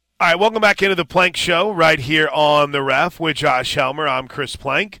right, welcome back into the Plank Show right here on The Ref with Josh Helmer. I'm Chris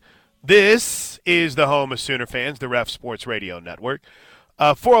Plank. This is the home of Sooner fans, the Ref Sports Radio Network.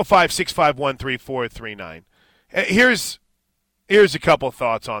 405-651-3439. Here's a couple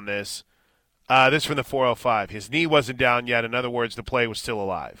thoughts on this. This from the 405. His knee wasn't down yet. In other words, the play was still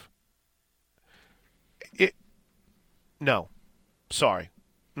alive. No. Sorry.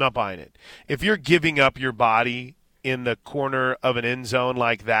 Not buying it. If you're giving up your body in the corner of an end zone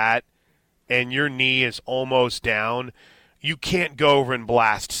like that and your knee is almost down, you can't go over and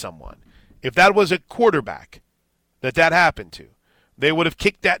blast someone. If that was a quarterback that happened to, they would have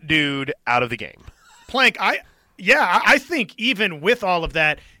kicked that dude out of the game. Plank, I think even with all of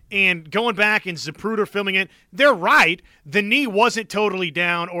that and going back and Zapruder filming it, they're right. The knee wasn't totally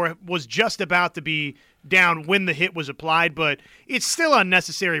down or was just about to be down when the hit was applied, but it's still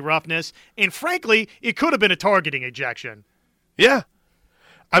unnecessary roughness. And frankly, it could have been a targeting ejection. Yeah.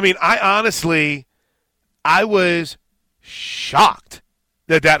 I mean, I was shocked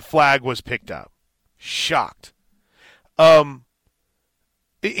that flag was picked up. Shocked. But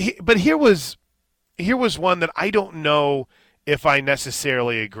here was one that I don't know if I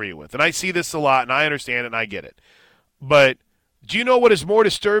necessarily agree with. And I see this a lot, and I understand it, and I get it. But do you know what is more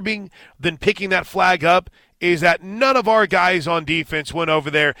disturbing than picking that flag up is that none of our guys on defense went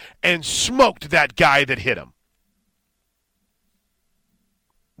over there and smoked that guy that hit him.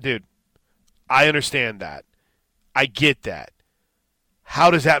 Dude, I understand that. I get that.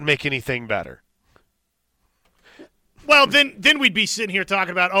 How does that make anything better? Well, then we'd be sitting here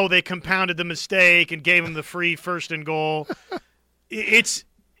talking about, they compounded the mistake and gave him the free first and goal. It's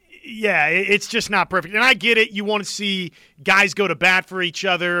just not perfect. And I get it. You want to see guys go to bat for each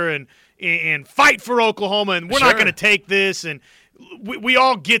other and fight for Oklahoma, and we're not going to take this. And we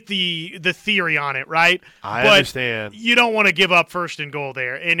all get the theory on it, right? I understand. You don't want to give up first and goal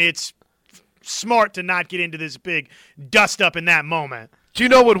there, and it's smart to not get into this big dust-up in that moment. Do you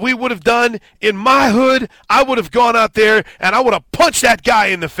know what we would have done in my hood? I would have gone out there, and I would have punched that guy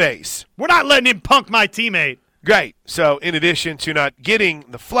in the face. We're not letting him punk my teammate. Great. So in addition to not getting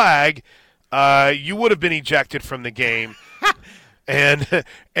the flag, you would have been ejected from the game, and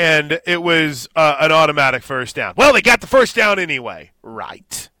it was an automatic first down. Well, they got the first down anyway.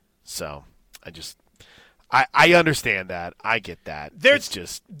 Right. So I understand that. I get that.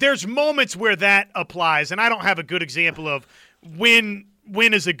 There's moments where that applies, and I don't have a good example of when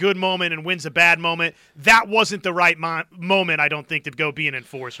is a good moment and when's a bad moment. That wasn't the right moment, I don't think, to go be an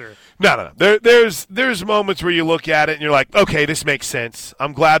enforcer. No. There's moments where you look at it and you're like, okay, this makes sense.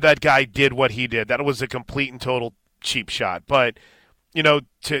 I'm glad that guy did what he did. That was a complete and total cheap shot. But,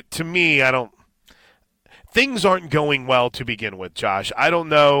 to me, things aren't going well to begin with, Josh. I don't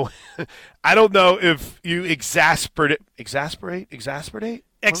know if you exacerbate?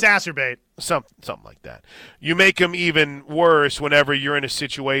 Exacerbate. Something like that. You make them even worse whenever you're in a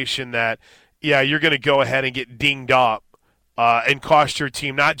situation that, you're going to go ahead and get dinged up and cost your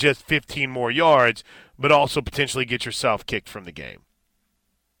team not just 15 more yards, but also potentially get yourself kicked from the game.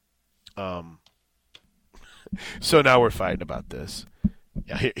 So now we're fighting about this.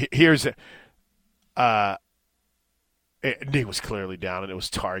 Here's knee was clearly down, and it was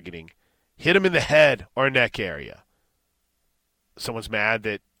targeting. Hit him in the head or neck area. Someone's mad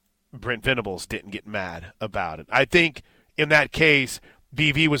that Brent Venables didn't get mad about it. I think in that case,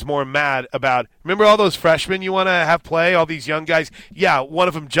 BV was more mad about, remember all those freshmen you want to have play, all these young guys? Yeah, one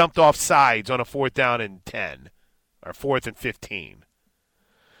of them jumped off sides on a 4th down and 10 or 4th and 15.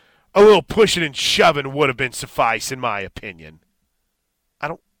 A little pushing and shoving would have been suffice, in my opinion.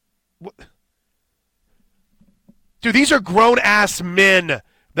 Dude, these are grown-ass men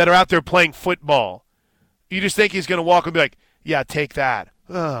that are out there playing football. You just think he's going to walk and be like, yeah, take that.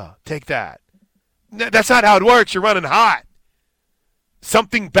 Take that. That's not how it works. You're running hot.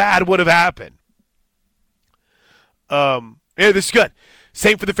 Something bad would have happened. Yeah, this is good.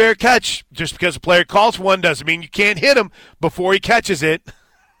 Same for the fair catch. Just because a player calls for one doesn't mean you can't hit him before he catches it.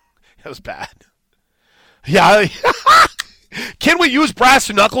 That was bad. Yeah. Can we use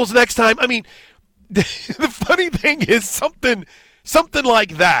brass knuckles next time? I mean, the funny thing is something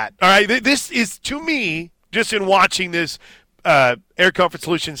like that. All right, this is, to me, just in watching this Air Comfort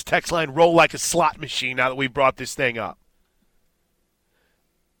Solutions text line roll like a slot machine now that we've brought this thing up.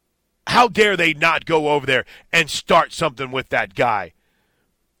 How dare they not go over there and start something with that guy?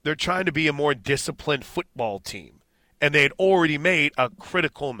 They're trying to be a more disciplined football team, and they had already made a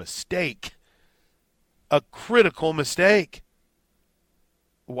critical mistake. A critical mistake.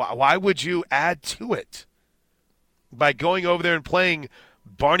 Why would you add to it by going over there and playing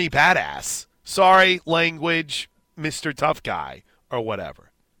Barney Badass? Sorry, language, Mr. Tough Guy, or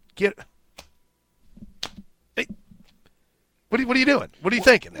whatever. Hey, what are you doing? What are you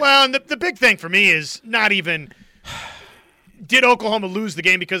thinking? Well, and the big thing for me is not even did Oklahoma lose the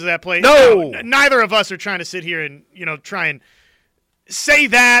game because of that play? No. Neither of us are trying to sit here and try and say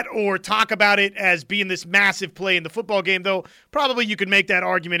that or talk about it as being this massive play in the football game, though probably you could make that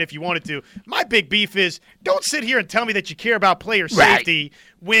argument if you wanted to. My big beef is don't sit here and tell me that you care about player safety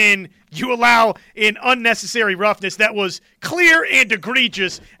when you allow an unnecessary roughness that was clear and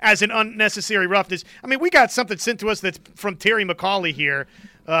egregious as an unnecessary roughness. I mean, we got something sent to us that's from Terry McCauley here,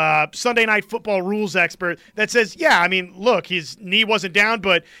 Sunday Night Football rules expert, that says, yeah, I mean, look, his knee wasn't down,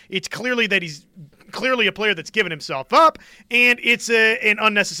 but it's clearly that he's clearly a player that's given himself up, and it's an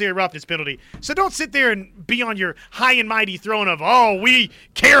unnecessary roughness penalty. So don't sit there and be on your high and mighty throne of, oh, we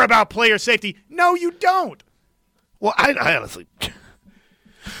care about player safety. No, you don't. Well, I honestly,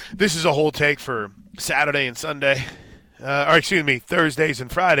 this is a whole take for Saturday and Sunday, Thursdays and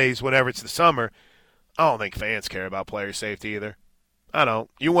Fridays whenever it's the summer. I don't think fans care about player safety either. I don't.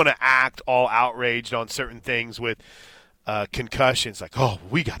 You want to act all outraged on certain things with concussions, like, oh,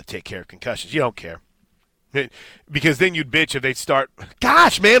 we got to take care of concussions. You don't care. Because then you'd bitch if they'd start,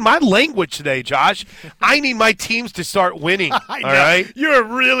 gosh, man, my language today, Josh. I need my teams to start winning. All right? You're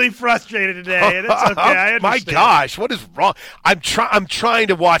really frustrated today, and it's okay. I understand. My gosh, what is wrong? I'm trying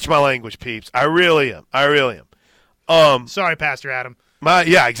to watch my language, peeps. I really am. Sorry, Pastor Adam.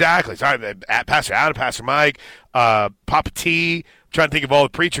 Yeah, exactly. Sorry, Pastor Adam, Pastor Mike, Papa T. I'm trying to think of all the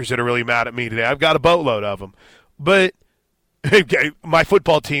preachers that are really mad at me today. I've got a boatload of them. But my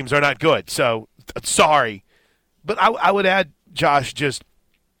football teams are not good, so sorry. But I would add, Josh, just,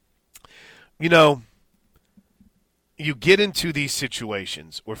 you get into these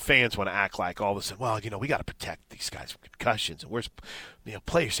situations where fans want to act like all of a sudden, well, we got to protect these guys from concussions, and where's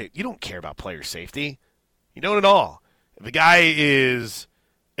player safety? You don't care about player safety. You don't at all. If a guy is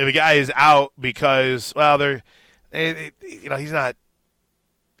out because, well, he's not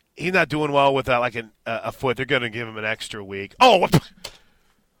doing well with a foot, they're going to give him an extra week. Oh, what?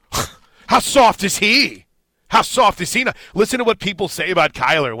 How soft is he? How soft is he? Listen to what people say about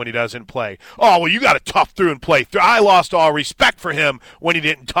Kyler when he doesn't play. Oh, well, you got to tough through and play through. I lost all respect for him when he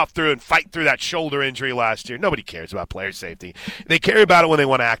didn't tough through and fight through that shoulder injury last year. Nobody cares about player safety. They care about it when they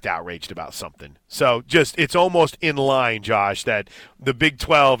want to act outraged about something. So it's almost in line, Josh, that the Big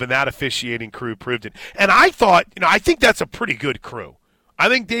 12 and that officiating crew proved it. And I thought, I think that's a pretty good crew. I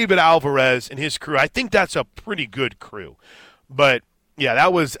think David Alvarez and his crew, I think that's a pretty good crew. But, yeah,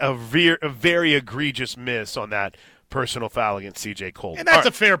 that was a very egregious miss on that personal foul against C.J. Colton. And that's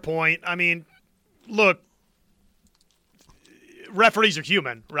a fair point. I mean, look, referees are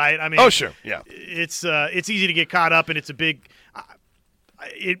human, right? I mean, oh, sure, yeah. It's easy to get caught up, and it's a big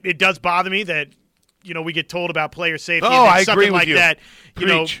it does bother me that, we get told about player safety and I something agree with like you. that,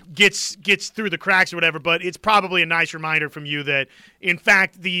 Preach. Gets through the cracks or whatever, but it's probably a nice reminder from you that, in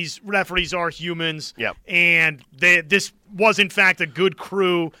fact, these referees are humans, yep. And this was, in fact, a good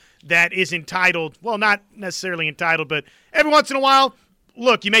crew that is entitled, well, not necessarily entitled, but every once in a while,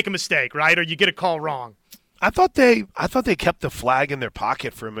 look, you make a mistake, right, or you get a call wrong. I thought they kept the flag in their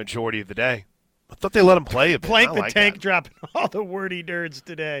pocket for a majority of the day. I thought they let him play a bit. Plank the tank dropping all the wordy nerds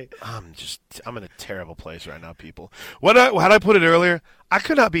today. I'm in a terrible place right now, people. How did I put it earlier? I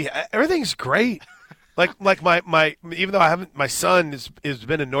could not be. Everything's great. like my even though my son has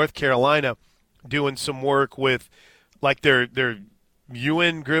been in North Carolina doing some work with like their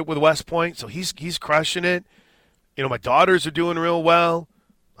UN group with West Point, so he's crushing it. My daughters are doing real well.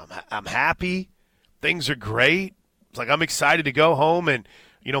 I'm happy. Things are great. It's like I'm excited to go home and.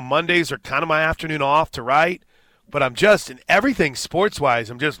 Mondays are kind of my afternoon off to write, but I'm just, in everything sports-wise,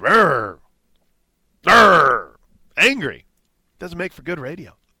 I'm just angry. Doesn't make for good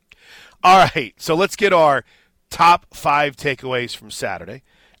radio. All right, so let's get our top 5 takeaways from Saturday.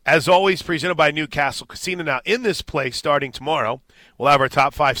 As always, presented by Newcastle Casino. Now, in this place, starting tomorrow, we'll have our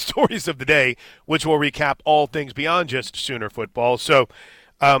top 5 stories of the day, which will recap all things beyond just Sooner football. So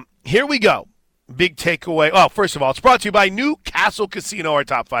here we go. Big takeaway. Oh, first of all, it's brought to you by Newcastle Casino, our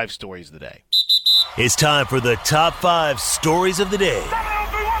top 5 stories of the day. It's time for the top 5 stories of the day.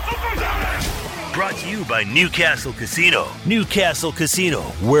 Brought to you by Newcastle Casino. Newcastle Casino,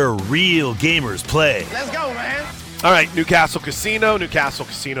 where real gamers play. Let's go, man. All right, Newcastle Casino,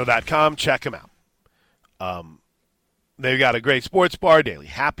 newcastlecasino.com. Check them out. They've got a great sports bar, daily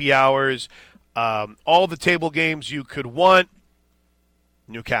happy hours, all the table games you could want.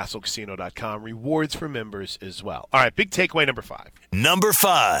 NewcastleCasino.com. Rewards for members as well. All right, big takeaway number 5. Number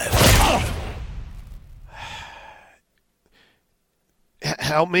 5.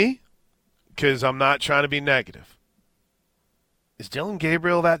 Help me, because I'm not trying to be negative. Is Dillon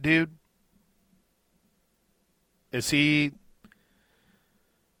Gabriel that dude? Is he?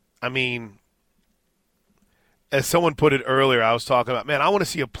 I mean, as someone put it earlier, I was talking about, man, I want to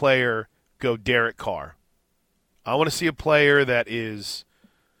see a player go Derek Carr. I want to see a player that is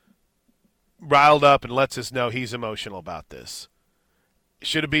riled up and lets us know he's emotional about this.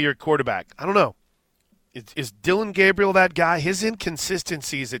 Should it be your quarterback? I don't know. Is Dillon Gabriel that guy? His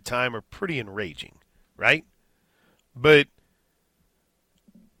inconsistencies at times are pretty enraging, right? But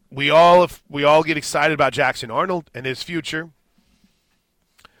we all get excited about Jackson Arnold and his future.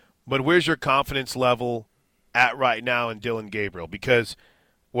 But where's your confidence level at right now in Dillon Gabriel? Because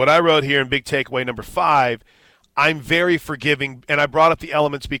what I wrote here in big takeaway number 5, I'm very forgiving, and I brought up the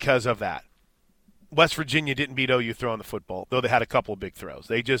elements because of that. West Virginia didn't beat OU throwing the football, though they had a couple of big throws.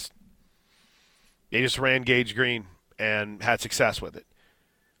 They just ran Gage Green and had success with it.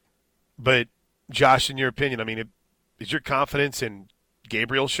 But, Josh, in your opinion, I mean, is your confidence in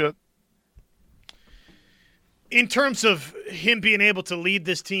Gabriel shook? In terms of him being able to lead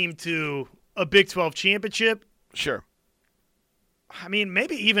this team to a Big 12 championship? Sure. I mean,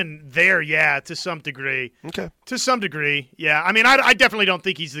 maybe even there, yeah, to some degree. Okay. To some degree, yeah. I mean, I definitely don't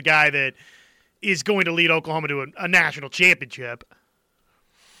think he's the guy that is going to lead Oklahoma to a national championship.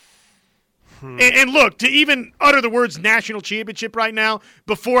 And look, to even utter the words national championship right now,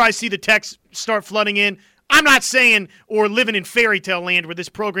 before I see the texts start flooding in, I'm not saying or living in fairy tale land where this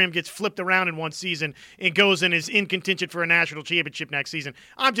program gets flipped around in one season and goes and is in contention for a national championship next season.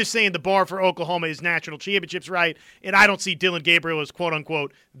 I'm just saying the bar for Oklahoma is national championships, right? And I don't see Dillon Gabriel as,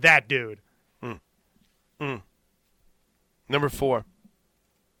 quote-unquote, that dude. Number 4.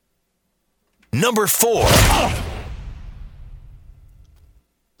 Number 4.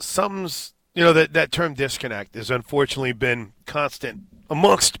 Something's, that term disconnect has unfortunately been constant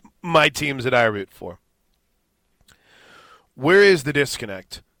amongst my teams that I root for. Where is the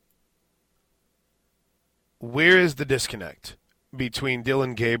disconnect? Where is the disconnect between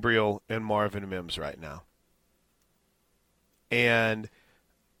Dillon Gabriel and Marvin Mims right now? And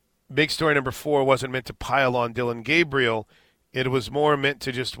big story number 4 wasn't meant to pile on Dillon Gabriel. It was more meant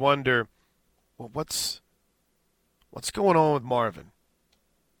to just wonder, well, what's going on with Marvin?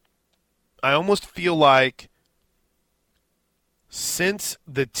 I almost feel like since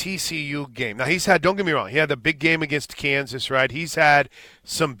the TCU game, now he's had, don't get me wrong, he had the big game against Kansas, right? He's had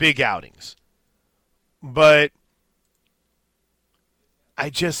some big outings. But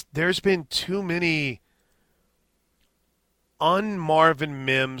there's been too many un-Marvin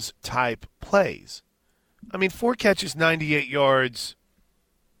Mims type plays. I mean, 4 catches, 98 yards,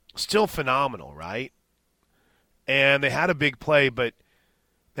 still phenomenal, right? And they had a big play, but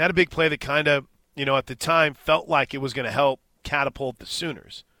they had a big play that kind of, at the time felt like it was going to help catapult the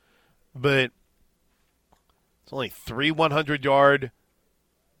Sooners. But it's only 3 100-yard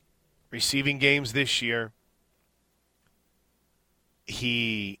receiving games this year.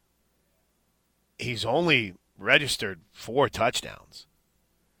 He's only registered 4 touchdowns.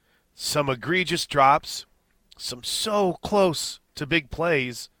 Some egregious drops, some so close to big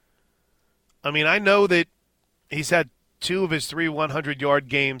plays. I mean, I know that he's had 2 of his 3 100-yard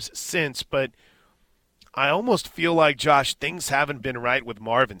games since, but I almost feel like, Josh, things haven't been right with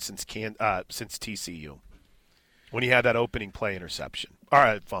Marvin since TCU when he had that opening play interception.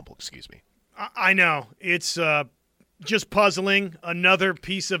 Fumble, excuse me. I know. It's just puzzling. Another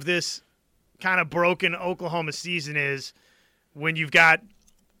piece of this kind of broken Oklahoma season is when you've got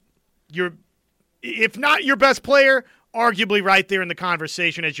if not your best player, arguably right there in the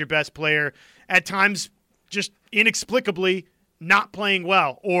conversation as your best player, at times just inexplicably not playing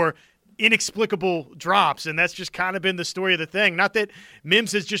well or inexplicable drops, and that's just kind of been the story of the thing. Not that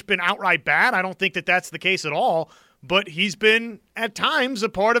Mims has just been outright bad. I don't think that that's the case at all, but he's been at times a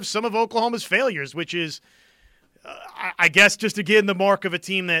part of some of Oklahoma's failures, which is, I guess, just again the mark of a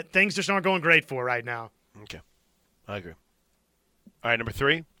team that things just aren't going great for right now. Okay. I agree. All right, number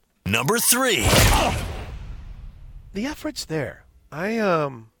 3. Number 3. The effort's there. I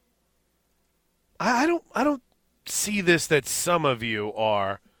don't see this that some of you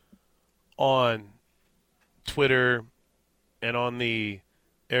are on Twitter and on the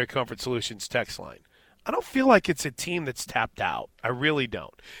Air Comfort Solutions text line. I don't feel like it's a team that's tapped out. I really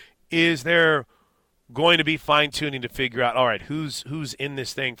don't. Is there going to be fine-tuning to figure out, all right, who's in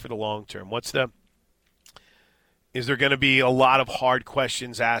this thing for the long term? Is there going to be a lot of hard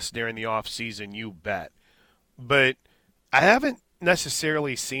questions asked during the offseason? You bet. But I haven't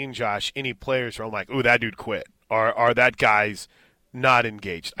necessarily seen, Josh, any players where I'm like, ooh, that dude quit, or that guy's not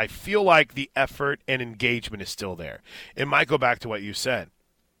engaged. I feel like the effort and engagement is still there. It might go back to what you said.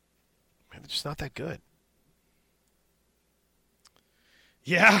 Man, they're just not that good.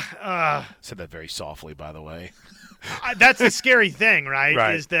 Yeah. Said that very softly, by the way. That's the scary thing, right?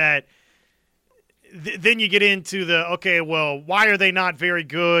 Right. Is that then you get into why are they not very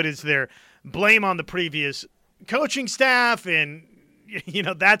good? Is there blame on the previous coaching staff? And,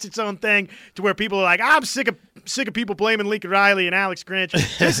 that's its own thing to where people are like, I'm sick of people blaming Lincoln Riley and Alex Grinch.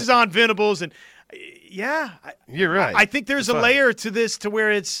 This is on Venables. And, yeah. You're right. I think there's a layer to this to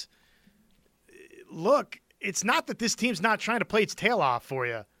where it's not that this team's not trying to play its tail off for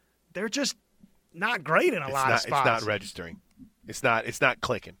you. They're just not great in a lot of spots. It's not registering. It's not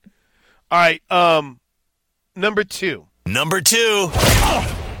clicking. All right, number two.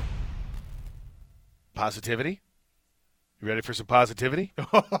 Positivity. You ready for some positivity?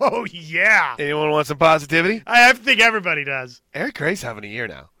 Oh, yeah. Anyone want some positivity? I think everybody does. Eric Gray's having a year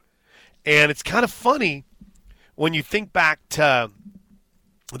now. And it's kind of funny when you think back to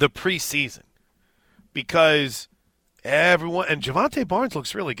the preseason because everyone – and Javonte Barnes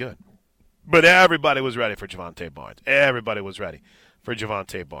looks really good. But everybody was ready for Javonte Barnes. Everybody was ready for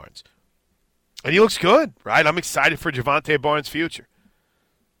Javonte Barnes. And he looks good, right? I'm excited for Javonte Barnes' future.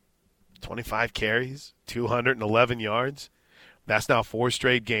 25 carries, 211 yards. That's now 4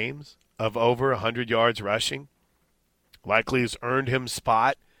 straight games of over 100 yards rushing. Likely has earned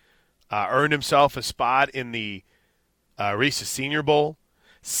himself a spot in the Reese's Senior Bowl.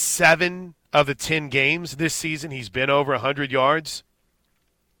 7 of the 10 games this season, he's been over 100 yards.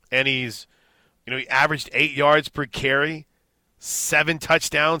 And he's, he averaged 8 yards per carry, 7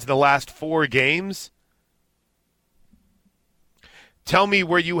 touchdowns in the last 4 games. Tell me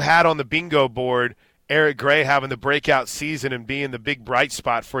where you had on the bingo board Eric Gray having the breakout season and being the big bright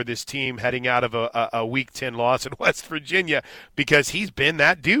spot for this team heading out of a Week 10 loss in West Virginia, because he's been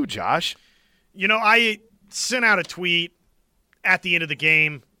that dude, Josh. I sent out a tweet at the end of the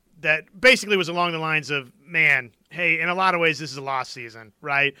game that basically was along the lines of, man, hey, in a lot of ways this is a lost season,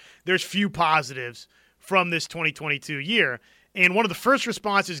 right? There's few positives from this 2022 year. And one of the first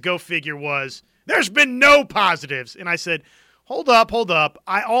responses, go figure, was, there's been no positives. And I said, hold up.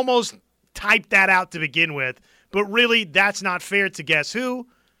 I almost typed that out to begin with, but really that's not fair to guess who?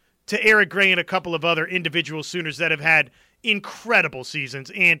 To Eric Gray and a couple of other individual Sooners that have had incredible seasons.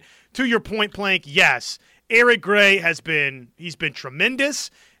 And to your point, Plank, yes, Eric Gray he's been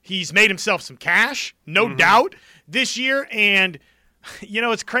tremendous. He's made himself some cash, no doubt, this year. And,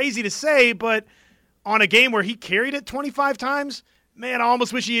 it's crazy to say, but on a game where he carried it 25 times, man, I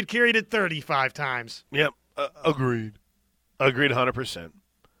almost wish he had carried it 35 times. Yep, agreed. Agreed 100%.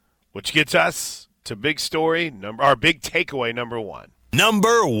 Which gets us to big story, our big takeaway, number one.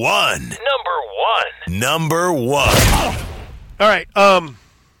 Number one. All right,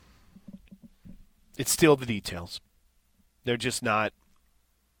 it's still the details. They're just not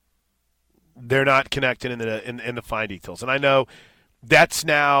 – they're not connected in the fine details. And I know that's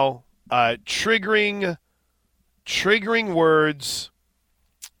now triggering words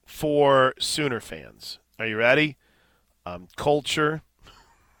for Sooner fans. Are you ready? Culture,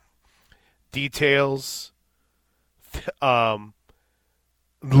 details,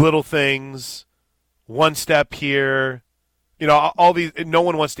 little things, one step here. All these. No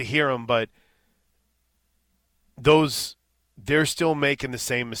one wants to hear them, but they're still making the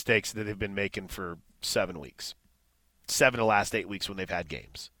same mistakes that they've been making for 7 weeks. 7 of the last 8 weeks when they've had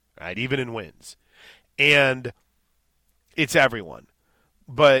games, right? Even in wins. And it's everyone.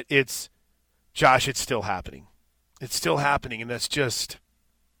 But it's, Josh, it's still happening. It's still happening, and that's just,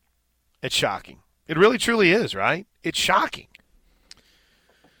 it's shocking. It really, truly is, right? It's shocking.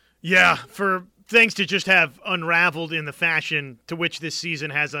 Yeah, for things to just have unraveled in the fashion to which this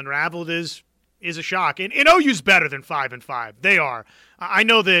season has unraveled is a shock. And OU's better than 5-5. They are. I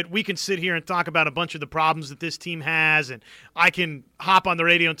know that we can sit here and talk about a bunch of the problems that this team has, and I can hop on the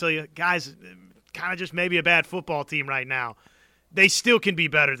radio and tell you, guys, kind of just maybe a bad football team right now. They still can be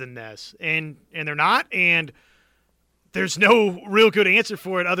better than this, and they're not, and there's no real good answer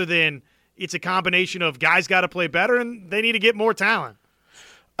for it other than it's a combination of guys got to play better and they need to get more talent.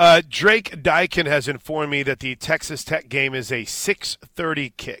 Drake Dykin has informed me that the Texas Tech game is a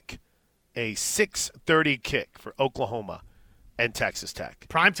 6:30 kick. A 6:30 kick for Oklahoma and Texas Tech.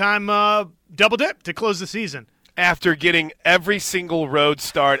 Primetime double dip to close the season. After getting every single road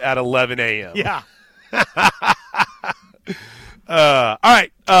start at 11 a.m. Yeah. All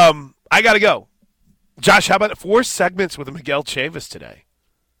right. I got to go. Josh, how about 4 segments with Miguel Chavis today?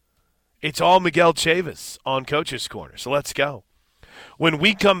 It's all Miguel Chavis on Coach's Corner, so let's go. When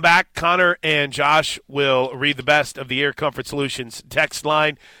we come back, Connor and Josh will read the best of the Air Comfort Solutions text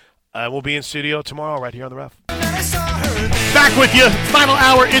line. We'll be in studio tomorrow right here on The Ref. Back with you. Final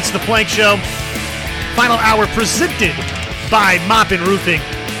hour, it's the Plank Show. Final hour presented by Moppin Roofing.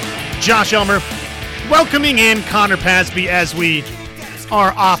 Josh Elmer welcoming in Connor Pasby as we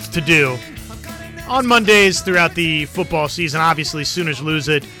are off to do on Mondays throughout the football season. Obviously, Sooners lose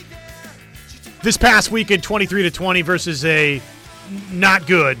it this past weekend, 23-20 versus a not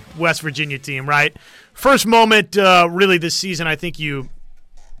good West Virginia team, right? First moment really this season I think you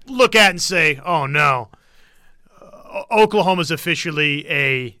look at and say, oh no, Oklahoma's officially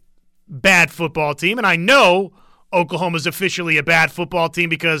a bad football team. And I know Oklahoma's officially a bad football team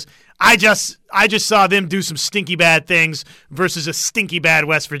because I just saw them do some stinky bad things versus a stinky bad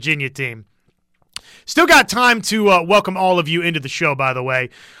West Virginia team. Still got time to welcome all of you into the show, by the way.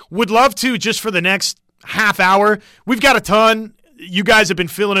 Would love to just for the next half hour. We've got a ton. You guys have been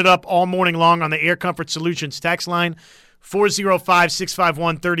filling it up all morning long on the Air Comfort Solutions text line,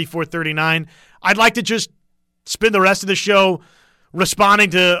 405-651-3439. I'd like to just spend the rest of the show responding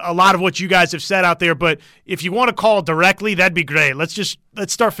to a lot of what you guys have said out there, but if you want to call directly, that'd be great. Let's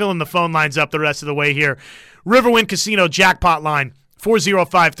start filling the phone lines up the rest of the way here. Riverwind Casino jackpot line,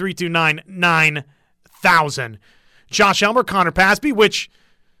 405-329-9000. Josh Elmer, Connor Pasby, which,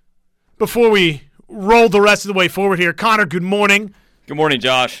 before we roll the rest of the way forward here, Connor, good morning. Good morning,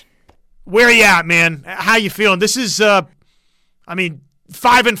 Josh. Where are you at, man? How you feeling? This is,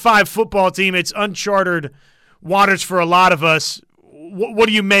 5-5 football team. It's uncharted waters for a lot of us. What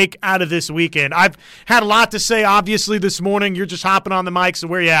do you make out of this weekend? I've had a lot to say, obviously, this morning. You're just hopping on the mic, so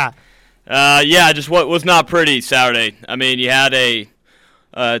where you at? Just what was not pretty Saturday. I mean, you had a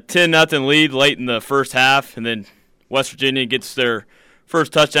 10-0 lead late in the first half, and then West Virginia gets their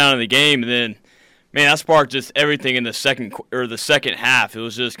first touchdown of the game, and then, man, that sparked just everything in the second half. It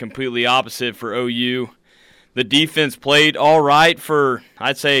was just completely opposite for OU. The defense played all right for,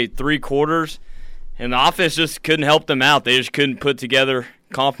 I'd say, 3 quarters. And the offense just couldn't help them out. They just couldn't put together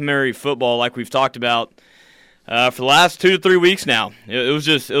complementary football like we've talked about for the last 2 to 3 weeks now. It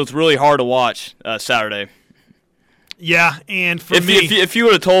was really hard to watch Saturday. Yeah, and if you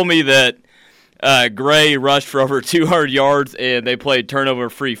would have told me that Gray rushed for over 200 yards and they played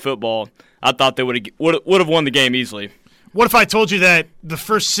turnover-free football, I thought they would have won the game easily. What if I told you that the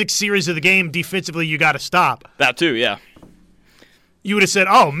first 6 series of the game defensively you got to stop? That too, yeah. You would have said,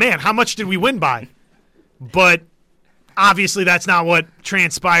 "Oh man, how much did we win by?" But obviously that's not what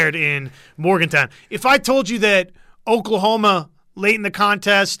transpired in Morgantown. If I told you that Oklahoma, late in the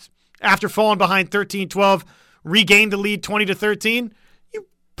contest, after falling behind 13-12, regained the lead 20-13, you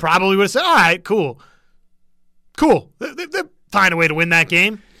probably would have said, all right, cool. They'll find a way to win that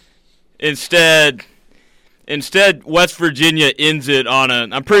game. Instead, West Virginia ends it on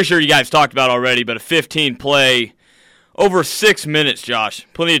I'm pretty sure you guys talked about it already, but a 15-play over 6 minutes, Josh.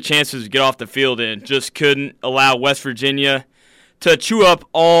 Plenty of chances to get off the field and just couldn't allow West Virginia to chew up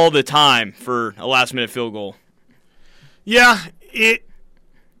all the time for a last-minute field goal. Yeah,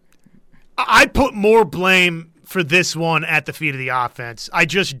 I put more blame for this one at the feet of the offense. I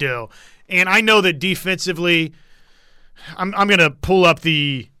just do. And I know that defensively, I'm going to pull up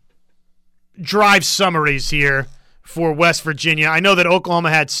the drive summaries here for West Virginia. I know that Oklahoma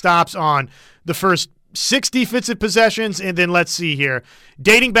had stops on the first 6 defensive possessions, and then let's see here.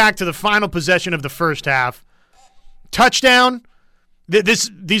 Dating back to the final possession of the first half, touchdown.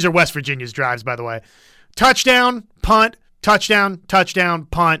 These are West Virginia's drives, by the way. Touchdown, punt, touchdown,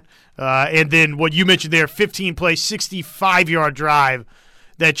 punt, and then what you mentioned there, 15-play, 65-yard drive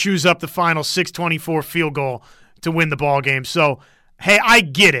that chews up the final 6:24 field goal to win the ball game. So, hey, I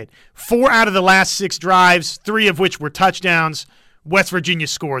get it. 4 out of the last 6 drives, 3 of which were touchdowns, West Virginia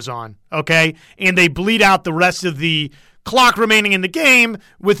scores on, okay? And they bleed out the rest of the clock remaining in the game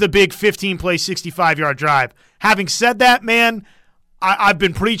with a big 15-play, 65-yard drive. Having said that, man, I've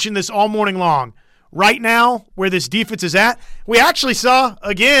been preaching this all morning long. Right now, where this defense is at, we actually saw,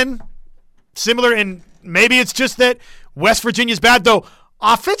 again, similar, and maybe it's just that West Virginia's bad, though.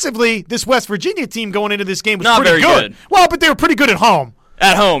 Offensively, this West Virginia team going into this game was not pretty very good. Well, but they were pretty good at home.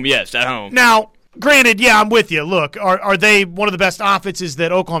 At home, yes, at home. Now, granted, yeah, I'm with you. Look, are they one of the best offenses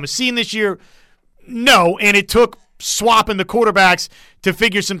that Oklahoma's seen this year? No, and it took swapping the quarterbacks to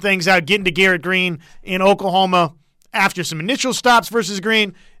figure some things out, getting to Garrett Green in Oklahoma after some initial stops versus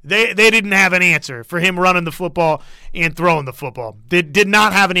Green. They didn't have an answer for him running the football and throwing the football. They did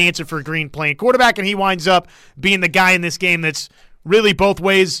not have an answer for Green playing quarterback, and he winds up being the guy in this game that's really both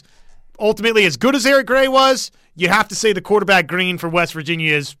ways. Ultimately, as good as Eric Gray was, you have to say the quarterback Green for West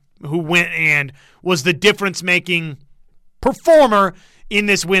Virginia is who went and was the difference-making performer in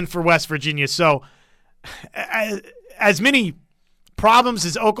this win for West Virginia. So as many problems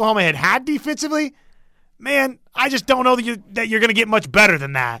as Oklahoma had defensively, man, I just don't know that you're going to get much better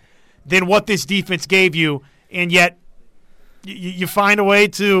than that, than what this defense gave you. And yet, You find a way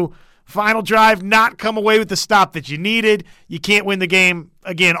to final drive, not come away with the stop that you needed. You can't win the game.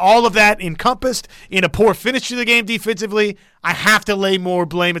 Again, all of that encompassed in a poor finish to the game defensively. I have to lay more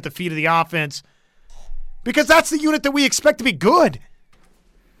blame at the feet of the offense because that's the unit that we expect to be good.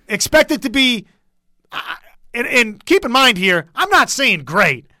 Expect it to be, and keep in mind here, I'm not saying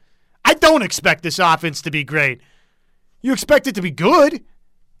great. I don't expect this offense to be great. You expect it to be good,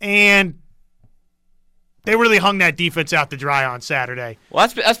 and they really hung that defense out to dry on Saturday. Well,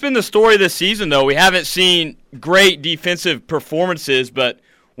 that's been the story this season, though. We haven't seen great defensive performances, but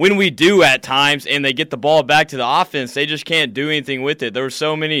when we do at times and they get the ball back to the offense, they just can't do anything with it. There were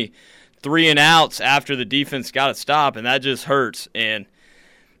so many 3-and-outs after the defense got a stop, and that just hurts. And,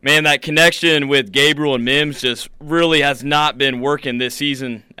 man, that connection with Gabriel and Mims just really has not been working this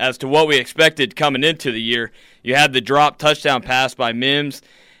season as to what we expected coming into the year. You had the drop touchdown pass by Mims,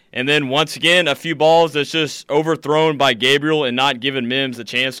 and then once again, a few balls that's just overthrown by Gabriel and not giving Mims a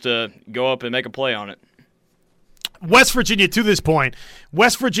chance to go up and make a play on it. West Virginia, to this point,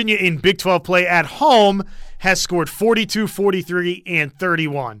 West Virginia in Big 12 play at home has scored 42, 43, and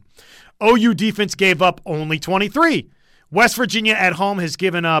 31. OU defense gave up only 23. West Virginia at home has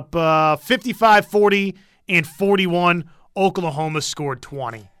given up 55, 40, and 41. Oklahoma scored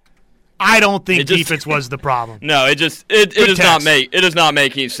 20. I don't think defense was the problem. No, it does not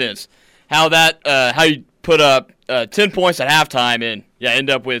make any sense. How you put up 10 points at halftime and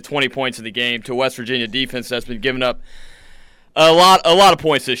end up with 20 points in the game to a West Virginia defense that's been giving up a lot of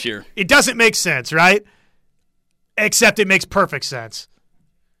points this year. It doesn't make sense, right? Except it makes perfect sense.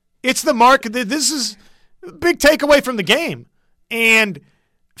 It's the mark. This is a big takeaway from the game. And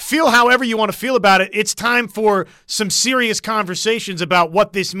feel however you want to feel about it. It's time for some serious conversations about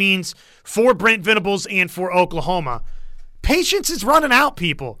what this means for Brent Venables and for Oklahoma. Patience is running out,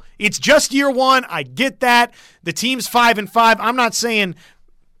 people. It's just year one. I get that. The team's 5-5. I'm not saying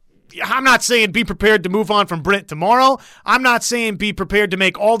be prepared to move on from Brent tomorrow. I'm not saying be prepared to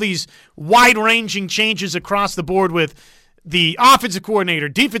make all these wide-ranging changes across the board with the offensive coordinator,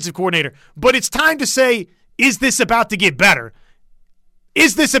 defensive coordinator. But it's time to say, is this about to get better?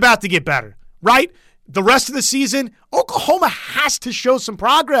 Is this about to get better, right? The rest of the season, Oklahoma has to show some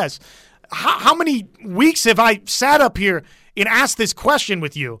progress. How many weeks have I sat up here and asked this question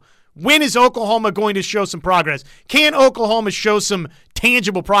with you? When is Oklahoma going to show some progress? Can Oklahoma show some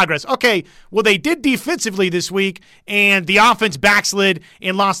tangible progress? Okay, well, they did defensively this week, and the offense backslid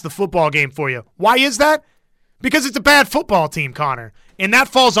and lost the football game for you. Why is that? Because it's a bad football team, Connor. And that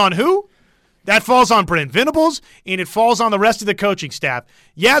falls on who? That falls on Brent Venables, and it falls on the rest of the coaching staff.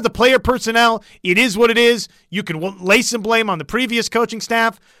 Yeah, the player personnel, it is what it is. You can lay some blame on the previous coaching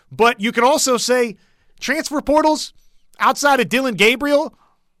staff, but you can also say transfer portals outside of Dylan Gabriel,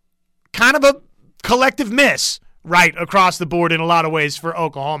 kind of a collective miss right across the board in a lot of ways for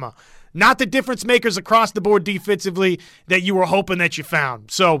Oklahoma. Not the difference makers across the board defensively that you were hoping that you found.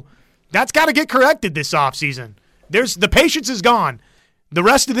 So that's got to get corrected this offseason. The patience is gone. The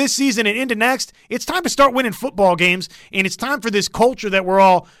rest of this season and into next, it's time to start winning football games, and it's time for this culture that we're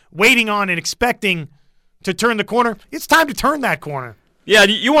all waiting on and expecting to turn the corner. It's time to turn that corner. Yeah,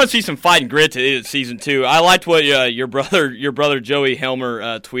 you want to see some fight and grit to season 2. I liked what your brother Joey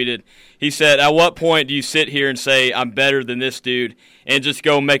Helmer tweeted. He said, "At what point do you sit here and say I'm better than this dude and just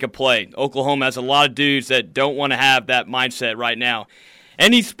go make a play?" Oklahoma has a lot of dudes that don't want to have that mindset right now,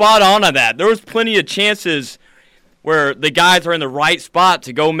 and he's spot on that. There was plenty of chances where the guys are in the right spot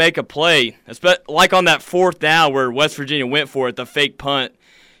to go make a play, like on that 4th down where West Virginia went for it, the fake punt.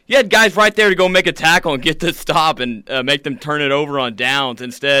 You had guys right there to go make a tackle and get the stop and make them turn it over on downs.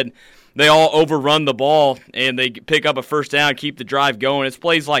 Instead, they all overrun the ball, and they pick up a first down, keep the drive going. It's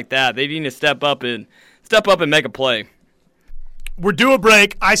plays like that. They need to step up and make a play. We're due a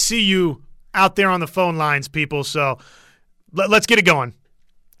break. I see you out there on the phone lines, people, so let's get it going.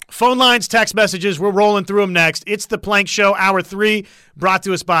 Phone lines, text messages, we're rolling through them next. It's the Plank Show, Hour 3, brought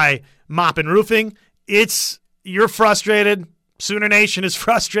to us by Mop and Roofing. You're frustrated. Sooner Nation is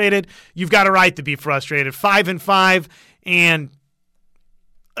frustrated. You've got a right to be frustrated. 5-5, and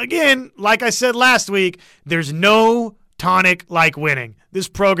again, like I said last week, there's no tonic like winning. This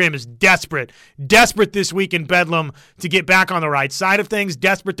program is desperate this week in Bedlam to get back on the right side of things,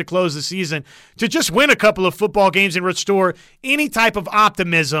 desperate to close the season, to just win a couple of football games and restore any type of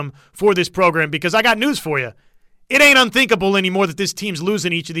optimism for this program, because I got news for you. It ain't unthinkable anymore that this team's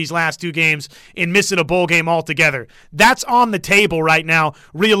losing each of these last 2 games and missing a bowl game altogether. That's on the table right now,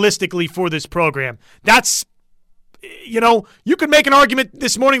 realistically, for this program. you could make an argument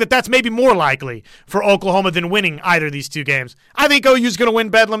this morning that that's maybe more likely for Oklahoma than winning either of these two games. I think OU's going to win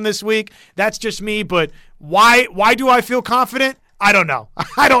Bedlam this week. That's just me, but why do I feel confident? I don't know.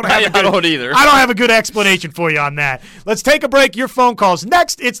 I don't either. I don't have a good explanation for you on that. Let's take a break. Your phone calls.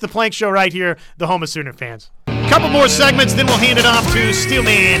 Next, it's the Plank Show right here, the home of Sooner fans. Couple more segments, then we'll hand it off to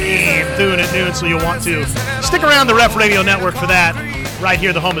Steelman and Thune at noon, so you'll want to stick around the Ref Radio Network for that. Right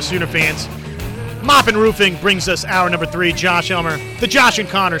here, the home of Sooner fans. Mop and Roofing brings us hour number 3. Josh Elmer, the Josh and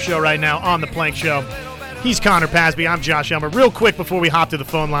Connor Show right now on the Plank Show. He's Connor Pasby. I'm Josh Elmer. Real quick before we hop to the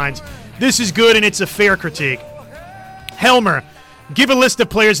phone lines, this is good and it's a fair critique. Helmer, give a list of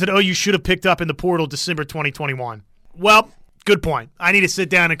players that OU should have picked up in the portal December 2021. Well, good point. I need to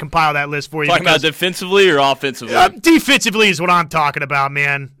sit down and compile that list for you. Talking about defensively or offensively? Defensively is what I'm talking about,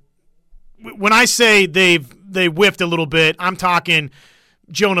 man. When I say they whiffed a little bit, I'm talking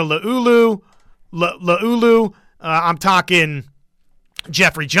Jonah Laulu. I'm talking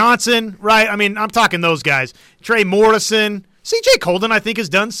Jeffrey Johnson, right? I mean, I'm talking those guys. Trey Morrison. C.J. Colden, I think, has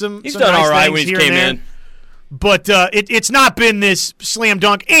done some He's some done nice all right things when he here came and there. in. But it's not been this slam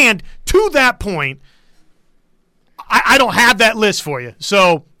dunk. And to that point, I don't have that list for you.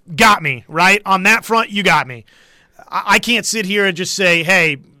 So got me, right? On that front, you got me. I can't sit here and just say,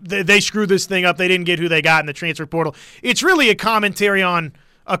 hey, they screwed this thing up. They didn't get who they got in the transfer portal. It's really a commentary on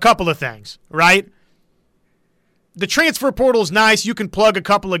a couple of things, right? The transfer portal is nice. You can plug a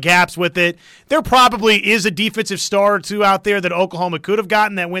couple of gaps with it. There probably is a defensive star or two out there that Oklahoma could have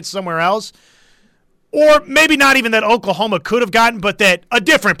gotten that went somewhere else. Or maybe not even that Oklahoma could have gotten, but that a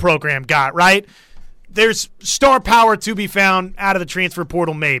different program got, right? There's star power to be found out of the transfer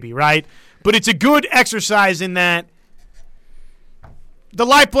portal maybe, right? But it's a good exercise in that the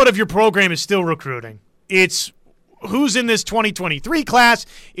lifeblood of your program is still recruiting. It's who's in this 2023 class.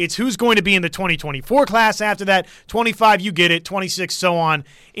 It's who's going to be in the 2024 class after that. 25, you get it. 26, so on.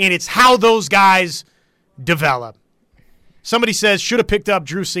 And it's how those guys develop. Somebody says, should have picked up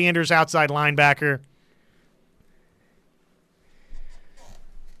Drew Sanders, outside linebacker.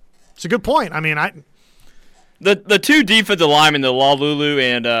 It's a good point. I mean, The two defensive linemen, the Laulu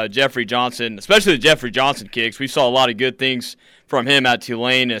and Jeffrey Johnson, especially the Jeffrey Johnson kicks, we saw a lot of good things from him at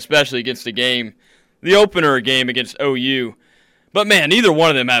Tulane, especially against the opener game against OU. But, man, neither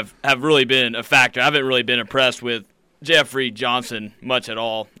one of them have really been a factor. I haven't really been impressed with Jeffrey Johnson much at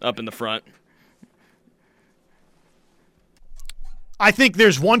all up in the front. I think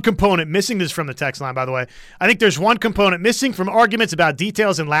there's one component missing. This is from the text line, by the way. I think there's one component missing from arguments about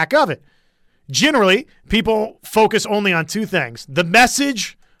details and lack of it. Generally, people focus only on two things, the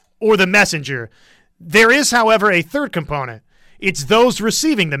message or the messenger. There is, however, a third component. It's those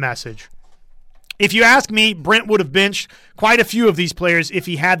receiving the message. If you ask me, Brent would have benched quite a few of these players if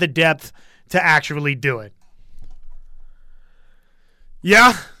he had the depth to actually do it.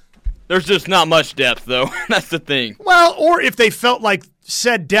 Yeah. There's just not much depth, though. That's the thing. Well, or if they felt like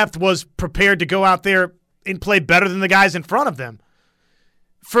said depth was prepared to go out there and play better than the guys in front of them.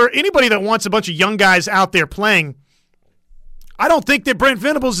 For anybody that wants a bunch of young guys out there playing, I don't think that Brent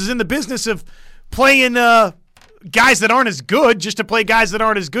Venables is in the business of playing guys that aren't as good just to play guys that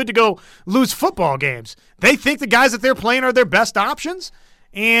aren't as good to go lose football games. They think the guys that they're playing are their best options,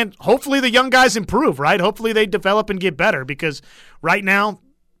 and hopefully the young guys improve, right? Hopefully they develop and get better, because right now,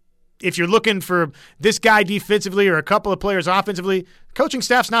 if you're looking for this guy defensively or a couple of players offensively, coaching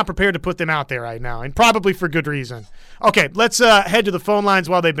staff's not prepared to put them out there right now, and probably for good reason. Okay, let's head to the phone lines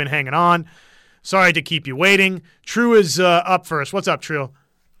while they've been hanging on. Sorry to keep you waiting. True is up first. What's up, True?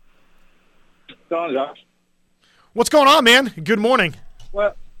 What's going on, Josh? What's going on, man? Good morning.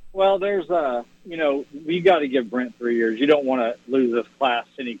 Well, there's we got to give Brent 3 years. You don't want to lose this class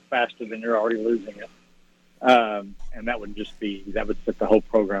any faster than you're already losing it. And that would set the whole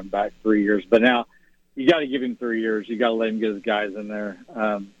program back 3 years. But now you got to give him 3 years. You got to let him get his guys in there.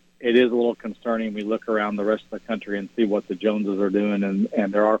 It is a little concerning. We look around the rest of the country and see what the Joneses are doing,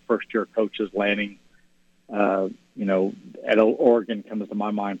 and there are first-year coaches landing. At Oregon comes to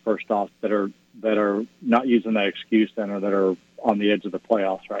my mind first off that are not using that excuse then, or that are on the edge of the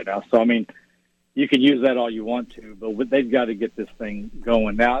playoffs right now. So I mean, you can use that all you want to, but they've got to get this thing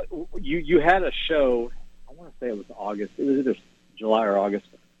going. Now, you had a show. I want to say it was August. It was either July or August,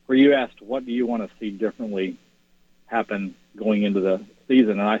 where you asked, what do you want to see differently happen going into the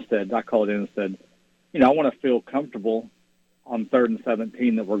season? And I called in and said, I want to feel comfortable on 3rd and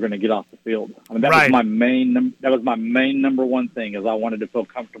 17 that we're going to get off the field. I mean, that was my main number one thing, is I wanted to feel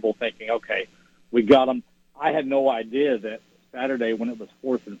comfortable thinking, okay, we got them. I had no idea that Saturday when it was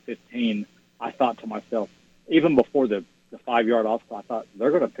 4th and 15, I thought to myself, even before the the 5-yard offset. I thought they're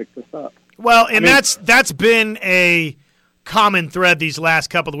going to pick this up. Well, and that's been a common thread these last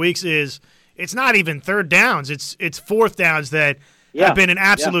couple of weeks. Is it's not even third downs; it's fourth downs that have been an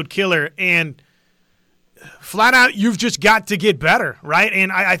absolute killer. And flat out, you've just got to get better, right?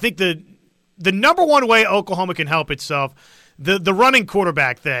 And I think the number one way Oklahoma can help itself, the running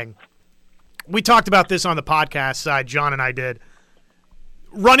quarterback thing. We talked about this on the podcast side. John and I did.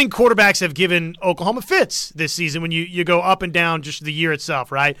 Running quarterbacks have given Oklahoma fits this season when you go up and down just the year itself,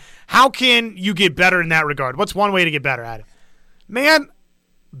 right? How can you get better in that regard? What's one way to get better at it? Man,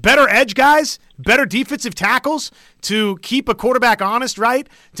 better edge guys, better defensive tackles to keep a quarterback honest, right?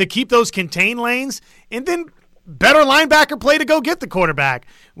 To keep those contained lanes, and then better linebacker play to go get the quarterback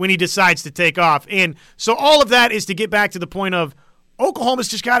when he decides to take off. And so all of that is to get back to the point of Oklahoma's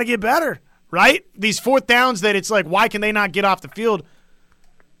just got to get better, right? These fourth downs that it's like, why can they not get off the field?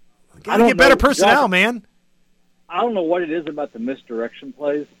 Got to get better personnel, man. I don't know what it is about the misdirection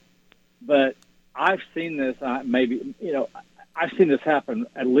plays, but I've seen this. I've seen this happen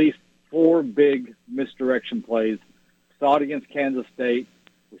at least 4 big misdirection plays. Saw it against Kansas State.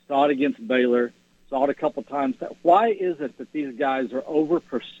 We saw it against Baylor. Saw it a couple times. Why is it that these guys are over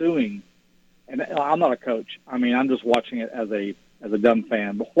pursuing? And I'm not a coach. I mean, I'm just watching it as a dumb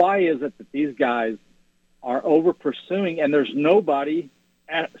fan. But why is it that these guys are over pursuing and there's nobody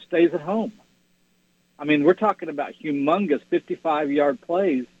stays at home? I mean, we're talking about humongous 55-yard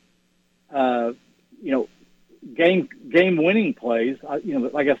plays, game-winning plays.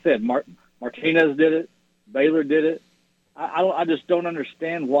 Like I said, Martinez did it. Baylor did it. I just don't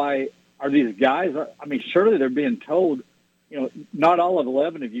understand why are these guys. I mean, surely they're being told, not all of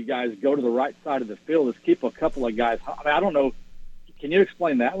 11 of you guys go to the right side of the field. Let's keep a couple of guys. I mean, I don't know. Can you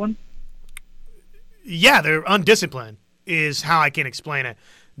explain that one? Yeah, they're undisciplined is how I can explain it.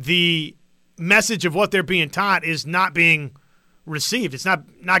 The message of what they're being taught is not being received. It's not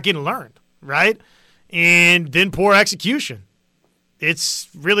getting learned, right? And then poor execution. It's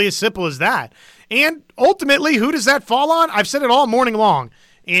really as simple as that. And ultimately, who does that fall on? I've said it all morning long,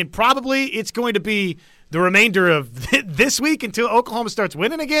 and probably it's going to be the remainder of this week until Oklahoma starts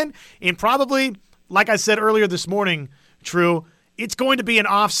winning again, and probably, like I said earlier this morning, True, it's going to be an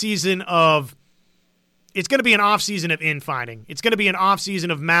off-season of infighting. It's going to be an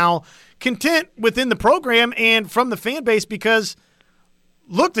off-season of malcontent within the program and from the fan base because,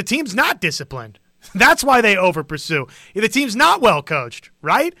 look, the team's not disciplined. That's why they over-pursue. The team's not well-coached,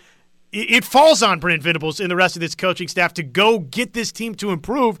 right? It falls on Brent Venables and the rest of this coaching staff to go get this team to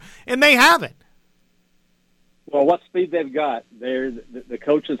improve, and they haven't. Well, what speed they've got, the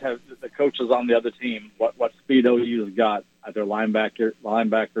coaches on the other team. What speed OU's got at their linebackers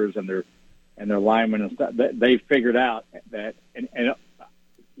and their linemen and stuff. They figured out that, and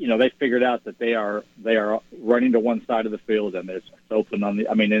they figured out that they are running to one side of the field and it's open on the.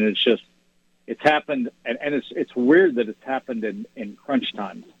 I mean, and it's happened, and it's weird that it's happened in crunch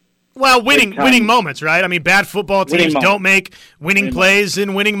times. Well, winning moments, right? I mean, bad football teams don't make winning plays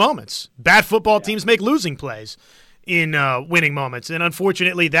in winning moments. Bad football teams make losing plays in winning moments. And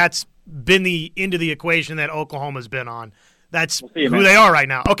unfortunately, that's been the end of the equation that Oklahoma's been on. That's who they are right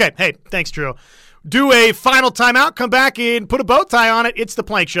now. Okay, hey, thanks, Drew. Do a final timeout, come back and put a bow tie on it. It's the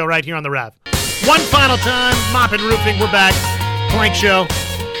Plank Show right here on the Rev. One final time, Mop and Roofing, we're back. Plank Show.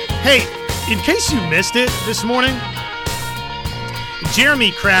 Hey, in case you missed it this morning,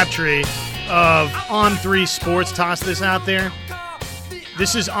 Jeremy Crabtree of On3 Sports tossed this out there.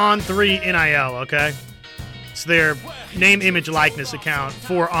 This is On3 NIL, okay? It's their name, image, likeness account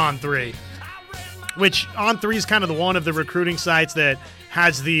for On3, which On3 is kind of the one of the recruiting sites that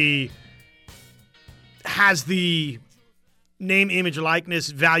has the name, image, likeness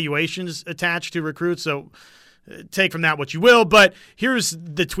valuations attached to recruits. So take from that what you will. But here's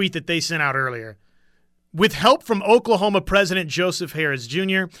the tweet that they sent out earlier. With help from Oklahoma President Joseph Harris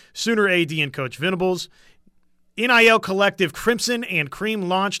Jr., Sooner AD and Coach Venables, NIL collective Crimson and Cream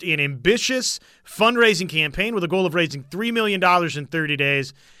launched an ambitious fundraising campaign with a goal of raising $3 million in 30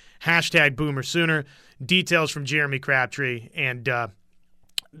 days. Hashtag Boomer Sooner. Details from Jeremy Crabtree. And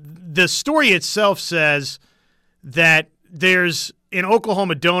the story itself says that there's an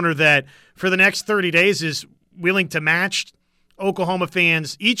Oklahoma donor that for the next 30 days is willing to match each Oklahoma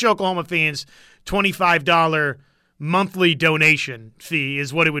fan's $25 monthly donation fee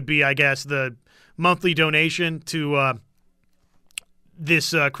is what it would be, I guess, the monthly donation to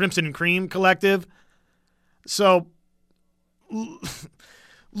this Crimson and Cream collective. So,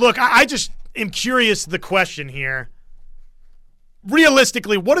 look, I just am curious the question here.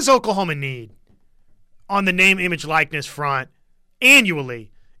 Realistically, what does Oklahoma need on the name, image, likeness front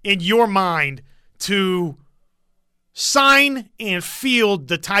annually in your mind to sign and field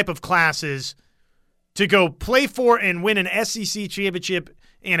the type of classes to go play for and win an SEC championship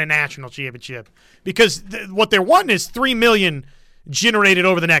and a national championship. Because what they're wanting is $3 million generated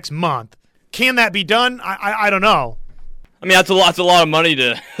over the next month. Can that be done? I don't know. I mean, that's a lot of money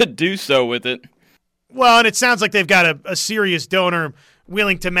to do so with it. Well, and it sounds like they've got a serious donor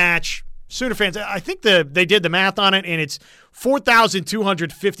willing to match Sooner fans. I think they did the math on it, and it's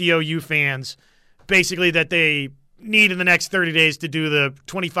 4,250 OU fans basically that they need in the next 30 days to do the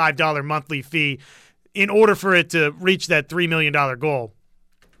 $25 monthly fee in order for it to reach that $3 million goal.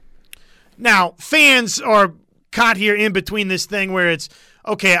 Now, fans are caught here in between this thing where it's,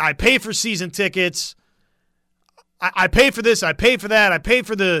 okay, I pay for season tickets, I pay for this, I pay for that, I pay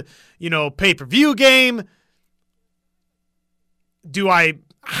for the, pay-per-view game. Do I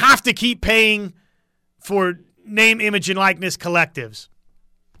have to keep paying for name, image, and likeness collectives?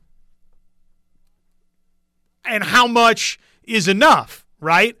 And how much is enough,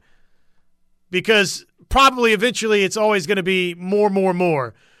 right? Because probably eventually it's always going to be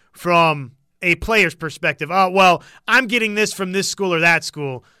more from a player's perspective. Oh, well, I'm getting this from this school or that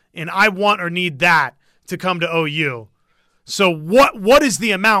school, and I want or need that to come to OU. So what is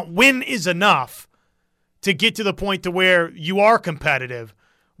the amount? When is enough to get to the point to where you are competitive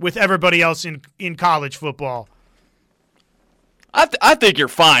with everybody else in college football? I think you're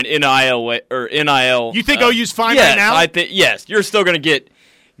fine NIL. You think OU's fine yes, right now? I think yes. You're still going to get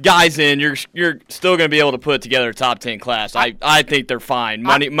guys in. You're still going to be able to put together a top 10 class. I think they're fine,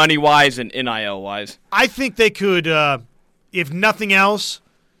 money wise and NIL wise. I think they could, if nothing else,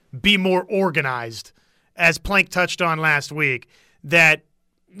 be more organized. As Plank touched on last week, that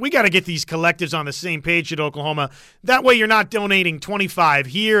we got to get these collectives on the same page at Oklahoma. That way you're not donating $25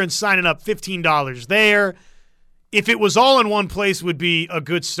 here and signing up $15 there. If it was all in one place, would be a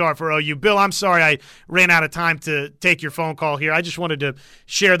good start for OU. Bill, I'm sorry I ran out of time to take your phone call here. I just wanted to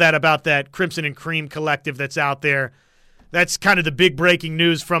share that about that Crimson and Cream collective that's out there. That's kind of the big breaking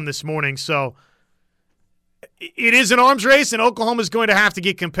news from this morning. So it is an arms race, and Oklahoma's going to have to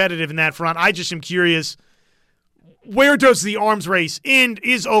get competitive in that front. I just am curious, where does the arms race end?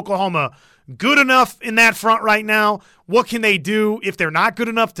 Is Oklahoma good enough in that front right now? What can they do if they're not good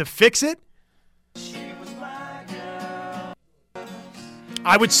enough to fix it?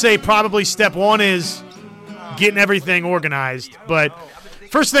 I would say probably step one is getting everything organized. But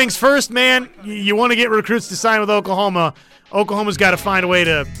first things first, man, you want to get recruits to sign with Oklahoma. Oklahoma's got to find a way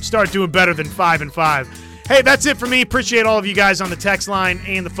to start doing better than 5-5. Hey, that's it for me. Appreciate all of you guys on the text line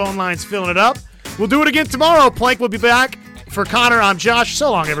and the phone lines filling it up. We'll do it again tomorrow. Plank will be back. For Connor, I'm Josh. So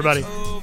long, everybody.